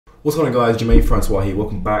What's going on, guys? Jermaine Francois here.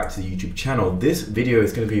 Welcome back to the YouTube channel. This video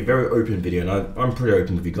is going to be a very open video, and I'm pretty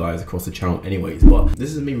open with you guys across the channel anyways, but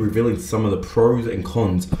this is me revealing some of the pros and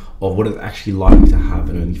cons of what it's actually like to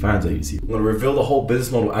have an OnlyFans agency. I'm going to reveal the whole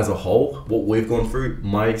business model as a whole, what we've gone through,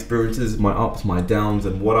 my experiences, my ups, my downs,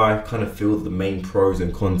 and what I kind of feel the main pros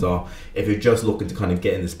and cons are if you're just looking to kind of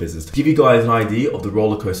get in this business. To give you guys an idea of the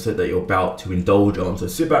roller coaster that you're about to indulge on. So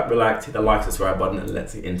sit back, relax, hit the like, subscribe button, and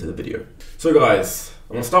let's get into the video. So guys,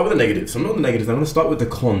 I'm going to start with the negatives. So I'm not the negatives, I'm going to start with the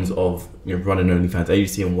cons of running an OnlyFans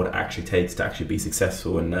agency and what it actually takes to actually be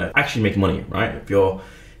successful and actually make money, right? If you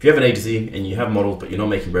have an agency and you have models but you're not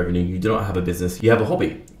making revenue, you do not have a business, you have a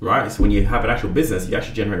hobby, right? So when you have an actual business, you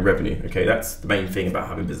actually generate revenue, okay? That's the main thing about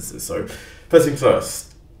having businesses. So first things first,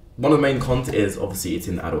 one of the main cons is obviously it's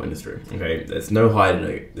in the adult industry, okay? There's no hiding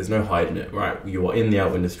it. There's no hiding it, right? You are in the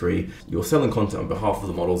adult industry, you're selling content on behalf of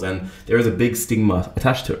the models, and there is a big stigma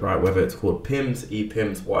attached to it, right? Whether it's called pimps,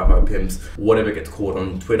 e-pimps, Wi-Fi pimps, whatever it gets called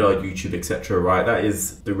on Twitter, YouTube, etc., right? That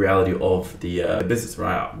is the reality of the business,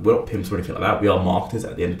 right? We're not pimps or anything like that. We are marketers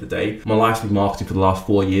at the end of the day. My life's been marketing for the last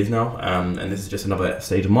 4 years now, and this is just another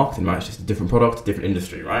stage of marketing, right? It's just a different product, different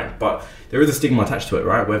industry, right? But there is a stigma attached to it,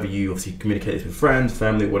 right? Whether you obviously communicate this with friends,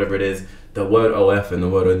 family, whatever it is, the word OF and the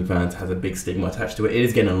word OnlyFans has a big stigma attached to it. It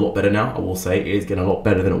is getting a lot better now, I will say. It is getting a lot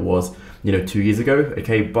better than it was, 2 years ago,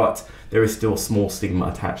 okay? But there is still a small stigma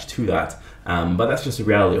attached to that. But that's just the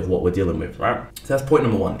reality of what we're dealing with, right? So that's point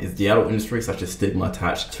number one, is the adult industry, such a stigma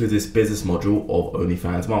attached to this business module of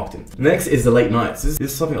OnlyFans marketing. Next is the late nights. This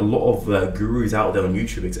is something a lot of gurus out there on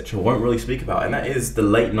YouTube, etc., won't really speak about, and that is the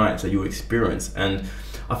late nights that you experience. And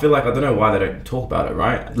I feel like, I don't know why they don't talk about it,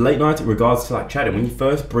 right? Late nights in regards to like chatting, when you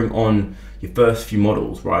first bring on your first few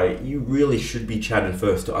models, right, you really should be chatting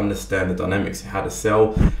first to understand the dynamics, how to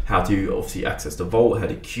sell, how to obviously access the vault, how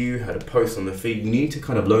to queue, how to post on the feed. You need to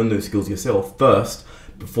kind of learn those skills yourself first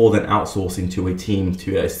before then outsourcing to a team,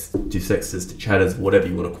 to sexers, to chatters, whatever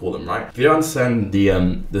you want to call them, right? If you don't understand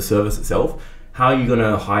the service itself, how are you going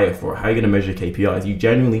to hire for it? How are you going to measure KPIs? You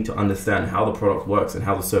genuinely need to understand how the product works and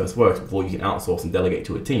how the service works before you can outsource and delegate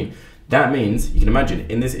to a team. That means, you can imagine,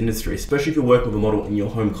 in this industry, especially if you're working with a model in your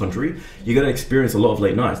home country, you're going to experience a lot of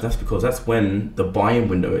late nights. That's because that's when the buy-in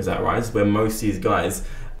window is at, right? It's where most of these guys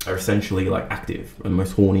are essentially like active and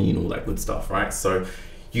most horny and all that good stuff, right? So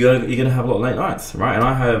you're gonna have a lot of late nights, right?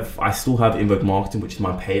 And I still have Invoke Marketing, which is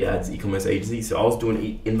my paid ads e-commerce agency. So I was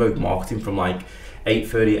doing Invoke Marketing from like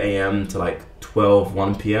 8:30 a.m. to like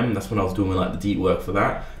 1 p.m. That's when I was doing like the deep work for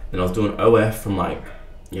that. Then I was doing OF from like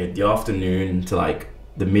the afternoon to like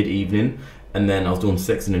the mid-evening, and then I was doing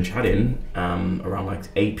sexting and chatting around like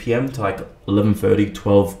 8 p.m. to like 11:30,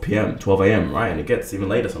 12 a.m., right? And it gets even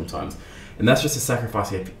later sometimes. And that's just a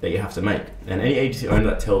sacrifice that you have to make. And any agency owner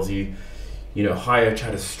that tells you, hire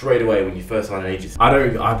chatters straight away when you first sign an agency,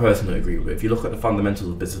 I personally agree with it. If you look at the fundamentals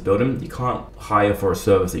of business building, you can't hire for a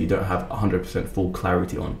service that you don't have 100% full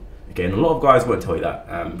clarity on. Okay, and a lot of guys won't tell you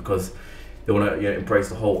that because they want to embrace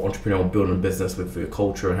the whole entrepreneurial building a business with your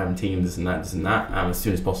culture and having teams, this and that, as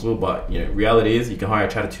soon as possible. But reality is you can hire a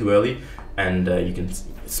chatter too early, and you can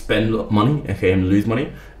spend money, okay, and lose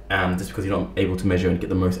money, just because you're not able to measure and get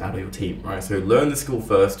the most out of your team, right? So learn the skill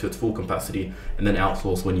first to its full capacity, and then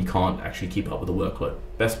outsource when you can't actually keep up with the workload.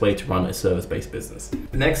 Best way to run a service-based business.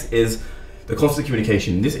 Next is the constant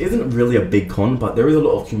communication. This isn't really a big con, but there is a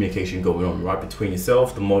lot of communication going on, right? Between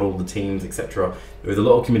yourself, the model, the teams, etc. There is a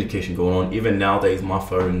lot of communication going on. Even nowadays, my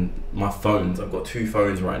phones, I've got 2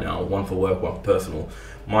 phones right now, one for work, one for personal.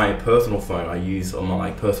 My personal phone I use on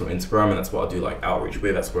my personal Instagram, and that's what I do like outreach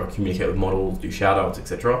with. That's where I communicate with models, do shout outs,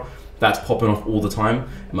 etc. That's popping off all the time.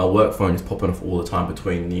 And my work phone is popping off all the time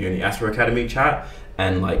between the Astro Academy chat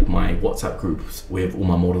and like my WhatsApp groups with all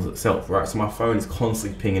my models itself, right? So my phone is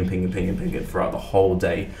constantly pinging throughout the whole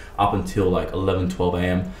day up until like 11, 12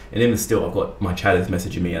 a.m. And even still, I've got my chatters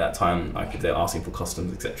messaging me at that time, like if they're asking for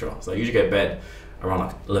customs, etc. So I usually go to bed around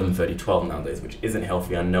like 11:30, 12 nowadays, which isn't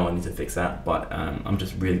healthy. I know I need to fix that, but I'm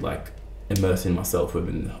just really like immersing myself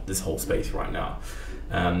within this whole space right now.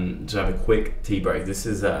 To have a quick tea break. This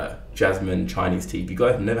is jasmine Chinese tea. If you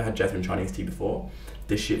guys have never had jasmine Chinese tea before,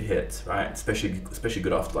 this shit hits, right? Especially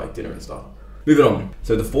good after like dinner and stuff. Moving on.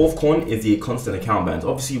 So the fourth con is the constant account bans.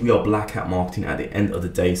 Obviously, we are black hat marketing at the end of the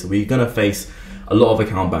day, so we're gonna face a lot of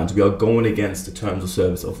account bans. We are going against the terms of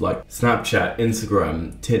service of like Snapchat,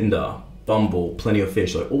 Instagram, Tinder, Bumble, Plenty of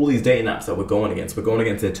Fish, like all these dating apps that we're going against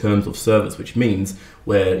their terms of service, which means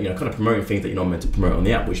we're kind of promoting things that you're not meant to promote on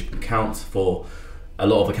the app, which accounts for a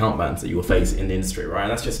lot of account bans that you will face in the industry, right?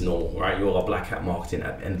 And that's just normal, right? You are black hat marketing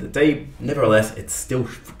at the end of the day. Nevertheless, it's still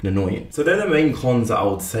freaking annoying. So they're the main cons that I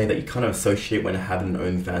would say that you kind of associate when having an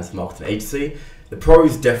OnlyFans marketing agency. The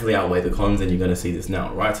pros definitely outweigh the cons, and you're going to see this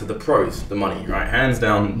now, right? So the pros, the money, right? Hands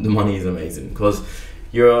down, the money is amazing because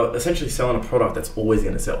you're essentially selling a product that's always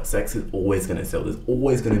going to sell. Sex is always going to sell. There's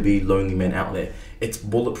always going to be lonely men out there. It's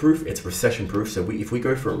bulletproof. It's recession proof. So if we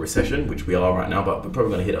go for a recession, which we are right now, but we're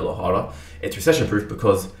probably going to hit it a lot harder. It's recession proof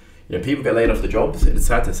because people get laid off the jobs. It's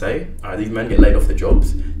sad to say. These men get laid off the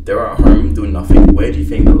jobs. They're at home doing nothing. Where do you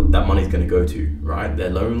think that money's going to go to, right? They're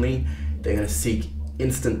lonely. They're going to seek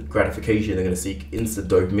instant gratification. They're going to seek instant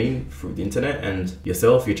dopamine through the internet, and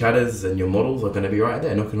yourself, your chatters, and your models are going to be right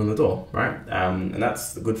there knocking on the door, right? And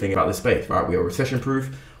that's the good thing about this space, right? We are recession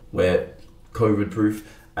proof, we're COVID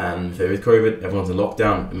proof, and if there is COVID, everyone's in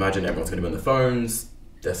lockdown. Imagine everyone's going to be on their phones.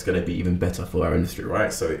 That's going to be even better for our industry,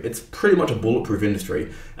 right? So it's pretty much a bulletproof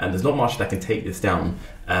industry, and there's not much that can take this down.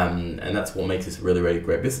 And that's what makes this a really, really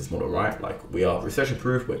great business model, right? Like, we are recession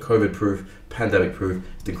proof, we're COVID proof, pandemic proof.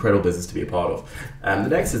 It's an incredible business to be a part of. The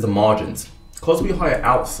next is the margins. Because we hire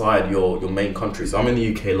outside your main country, so I'm in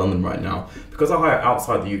the UK, London right now. Because I hire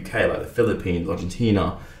outside the UK, like the Philippines,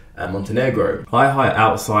 Argentina, Montenegro, I hire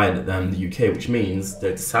outside the UK, which means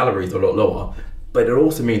that the salaries are a lot lower. But it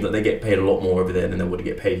also means that they get paid a lot more over there than they would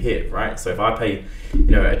get paid here, right? So if I pay,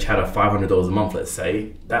 a chatter $500 a month, let's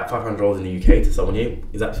say, that $500 in the UK to someone here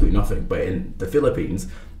is absolutely nothing. But in the Philippines,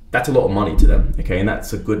 that's a lot of money to them, okay? And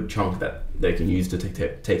that's a good chunk that they can use to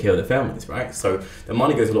take care of their families, right? So the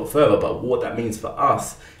money goes a lot further, but what that means for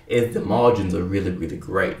us is the margins are really, really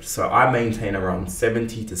great. So I maintain around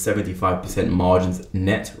 70 to 75% margins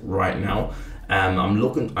net right now. I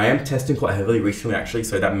am testing quite heavily recently actually,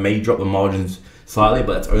 so that may drop the margins slightly,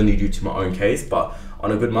 but that's only due to my own case. But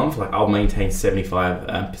on a good month, like, I'll maintain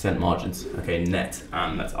 75% margins, okay, net.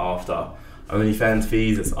 That's after OnlyFans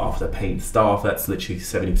fees, it's after paying staff. That's literally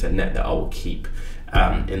 70% net that I will keep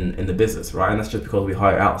in the business, right? And that's just because we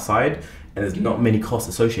hire outside, and there's not many costs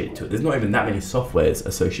associated to it. There's not even that many softwares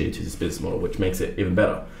associated to this business model, which makes it even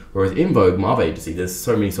better. Whereas in Vogue, my other agency, there's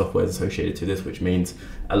so many softwares associated to this, which means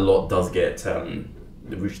a lot does get,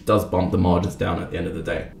 which does bump the margins down at the end of the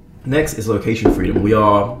day. Next is location freedom. We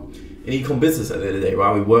are an e-com business at the end of the day,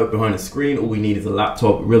 right? We work behind a screen. All we need is a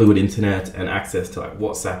laptop, really good internet, and access to like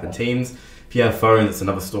WhatsApp and Teams. If you have phones, it's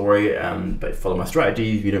another story. But follow my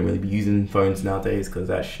strategies. You don't really be using phones nowadays because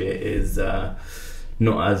that shit is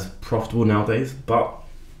not as profitable nowadays. But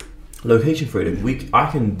location freedom. I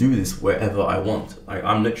can do this wherever I want.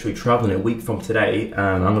 I'm literally traveling a week from today, and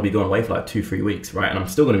I'm gonna be going away for like 2-3 weeks, right? And I'm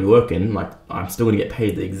still gonna be working. Like, I'm still gonna get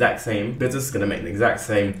paid the exact same. Business is gonna make the exact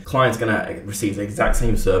same. Client's gonna receive the exact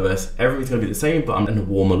same service. Everything's gonna be the same, but I'm in a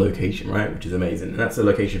warmer location, right? Which is amazing. And that's the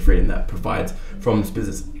location freedom that provides from this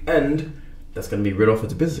business. And that's going to be written off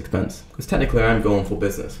as a business expense, because technically I'm going for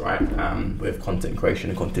business, right? With content creation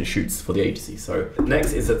and content shoots for the agency. So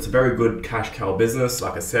next is it's a very good cash cow business.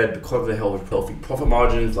 Like I said, because of the healthy profit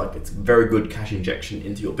margins, like, it's very good cash injection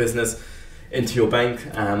into your business, into your bank.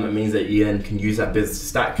 It means that you then can use that business to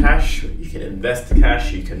stack cash. You can invest the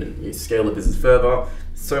cash. You can scale the business further.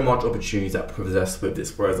 So much opportunities that possess with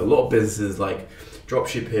this. Whereas a lot of businesses like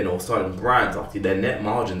dropshipping or starting brands, actually their net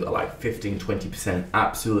margins are like 15-20%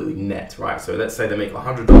 absolutely net, right? So let's say they make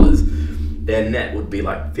 $100, their net would be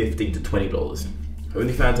like $15 to $20.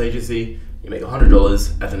 OnlyFans agency, you make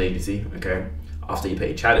 $100 as an agency, okay? After you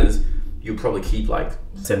pay chatters, you'll probably keep like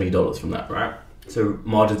 $70 from that, right? So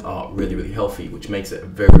margins are really, really healthy, which makes it a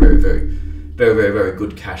very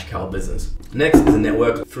good cash cow business. Next is a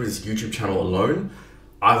network. Through this YouTube channel alone,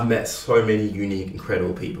 I've met so many unique,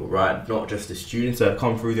 incredible people, right? Not just the students that have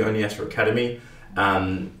come through the Only Astro Academy,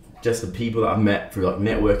 just the people that I've met through like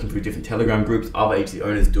networking through different Telegram groups, other agency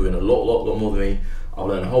owners doing a lot more than me. I'll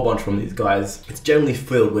learn a whole bunch from these guys. It's generally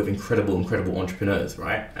filled with incredible entrepreneurs,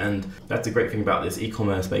 right? And that's the great thing about this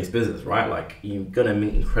e-commerce based business, right? Like, you're gonna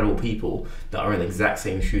meet incredible people that are in the exact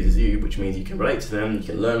same shoes as you, which means you can relate to them, you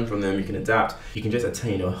can learn from them, you can adapt, you can just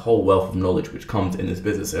attain a whole wealth of knowledge which comes in this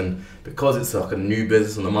business. And because it's like a new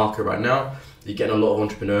business on the market right now, you're getting a lot of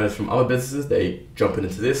entrepreneurs from other businesses. They jumping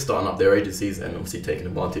into this, starting up their agencies, and obviously taking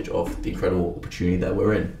advantage of the incredible opportunity that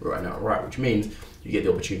we're in right now, right? Which means you get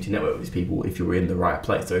the opportunity to network with these people if you're in the right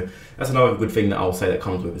place. So that's another good thing that I'll say that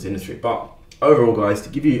comes with this industry. But overall, guys, to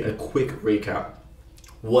give you a quick recap,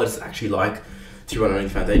 what it's actually like to run an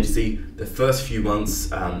OnlyFans agency, the first few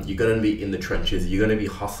months, you're going to be in the trenches. You're going to be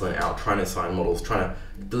hustling out, trying to sign models, trying to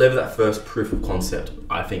deliver that first proof of concept,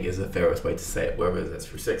 I think is the fairest way to say it, whether that's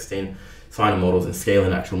through 16, signing models and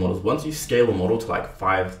scaling actual models. Once you scale a model to like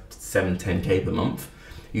 5, 7, 10K per month,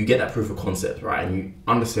 you get that proof of concept, right? And you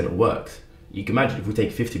understand it works. You can imagine if we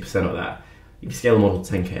take 50% of that, you scale a model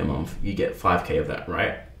to 10K a month, you get 5K of that,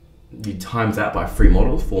 right? You times that by 4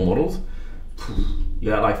 models,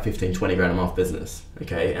 you're at like 15, 20 grand a month business,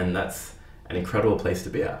 okay? And that's an incredible place to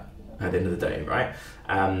be at the end of the day, right?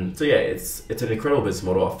 So yeah, it's an incredible business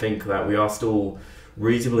model. I think that we are still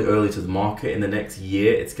reasonably early to the market. In the next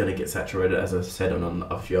year, it's going to get saturated, as I said, on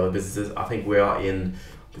a few other businesses. I think we are in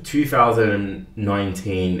the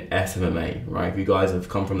 2019 SMMA, right? If you guys have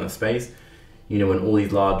come from that space, you know, when all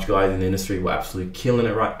these large guys in the industry were absolutely killing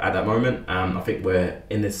it right at that moment. I think we're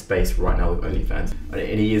in this space right now with OnlyFans.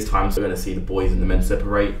 In a year's time, we're going to see the boys and the men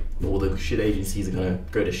separate. All the shit agencies are going to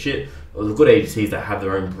go to shit. All the good agencies that have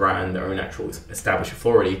their own brand, their own actual established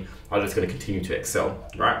authority are just going to continue to excel,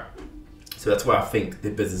 right? So that's where I think the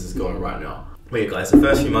business is going right now. But yeah, guys, the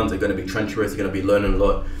first few months are going to be treacherous. You're going to be learning a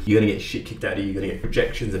lot. You're going to get shit kicked out of you. You're going to get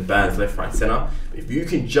rejections and bans left, right, center. But if you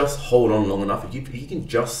can just hold on long enough, if you can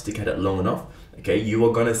just stick at it long enough, okay, you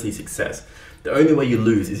are going to see success. The only way you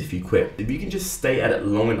lose is if you quit. If you can just stay at it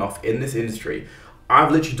long enough in this industry,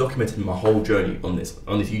 I've literally documented my whole journey on this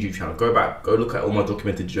YouTube channel. Go back, go look at all my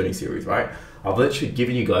documented journey series, right? I've literally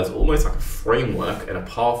given you guys almost like a framework and a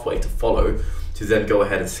pathway to follow to then go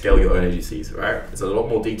ahead and scale your own agencies, right? It's a lot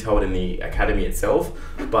more detailed in the academy itself,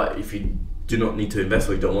 but if you do not need to invest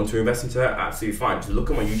or you don't want to invest into that, absolutely fine. Just look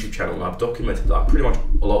at my YouTube channel and I've documented that pretty much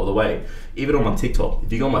a lot of the way. Even on my TikTok.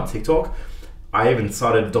 If you go on my TikTok, I even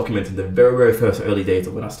started documenting the very, very first early days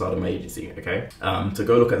of when I started my agency, okay? So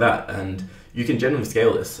go look at that, and you can generally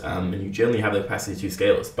scale this, and you generally have the capacity to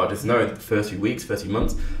scale this, but just know that the first few weeks, first few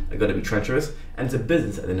months are gonna be treacherous, and it's a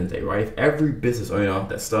business at the end of the day, right? If every business owner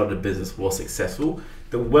that started a business was successful,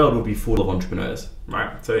 the world would be full of entrepreneurs,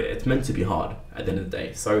 right? So it's meant to be hard at the end of the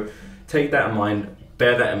day. So take that in mind,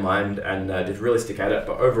 bear that in mind, and just really stick at it.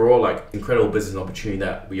 But overall, like, incredible business opportunity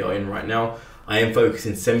that we are in right now. I am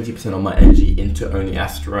focusing 70% of my energy into only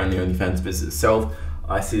Astra and the OnlyFans business itself.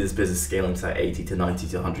 I see this business scaling to 80 to 90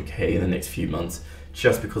 to 100K in the next few months,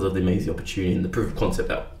 just because of the amazing opportunity and the proof of concept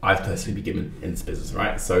that I've personally been given in this business,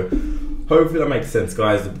 right? So hopefully that makes sense,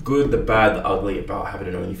 guys. The good, the bad, the ugly about having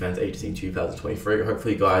an OnlyFans agency in 2023.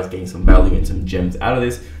 Hopefully you guys gain some value and some gems out of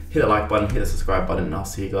this. Hit the like button, hit the subscribe button, and I'll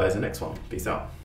see you guys in the next one. Peace out.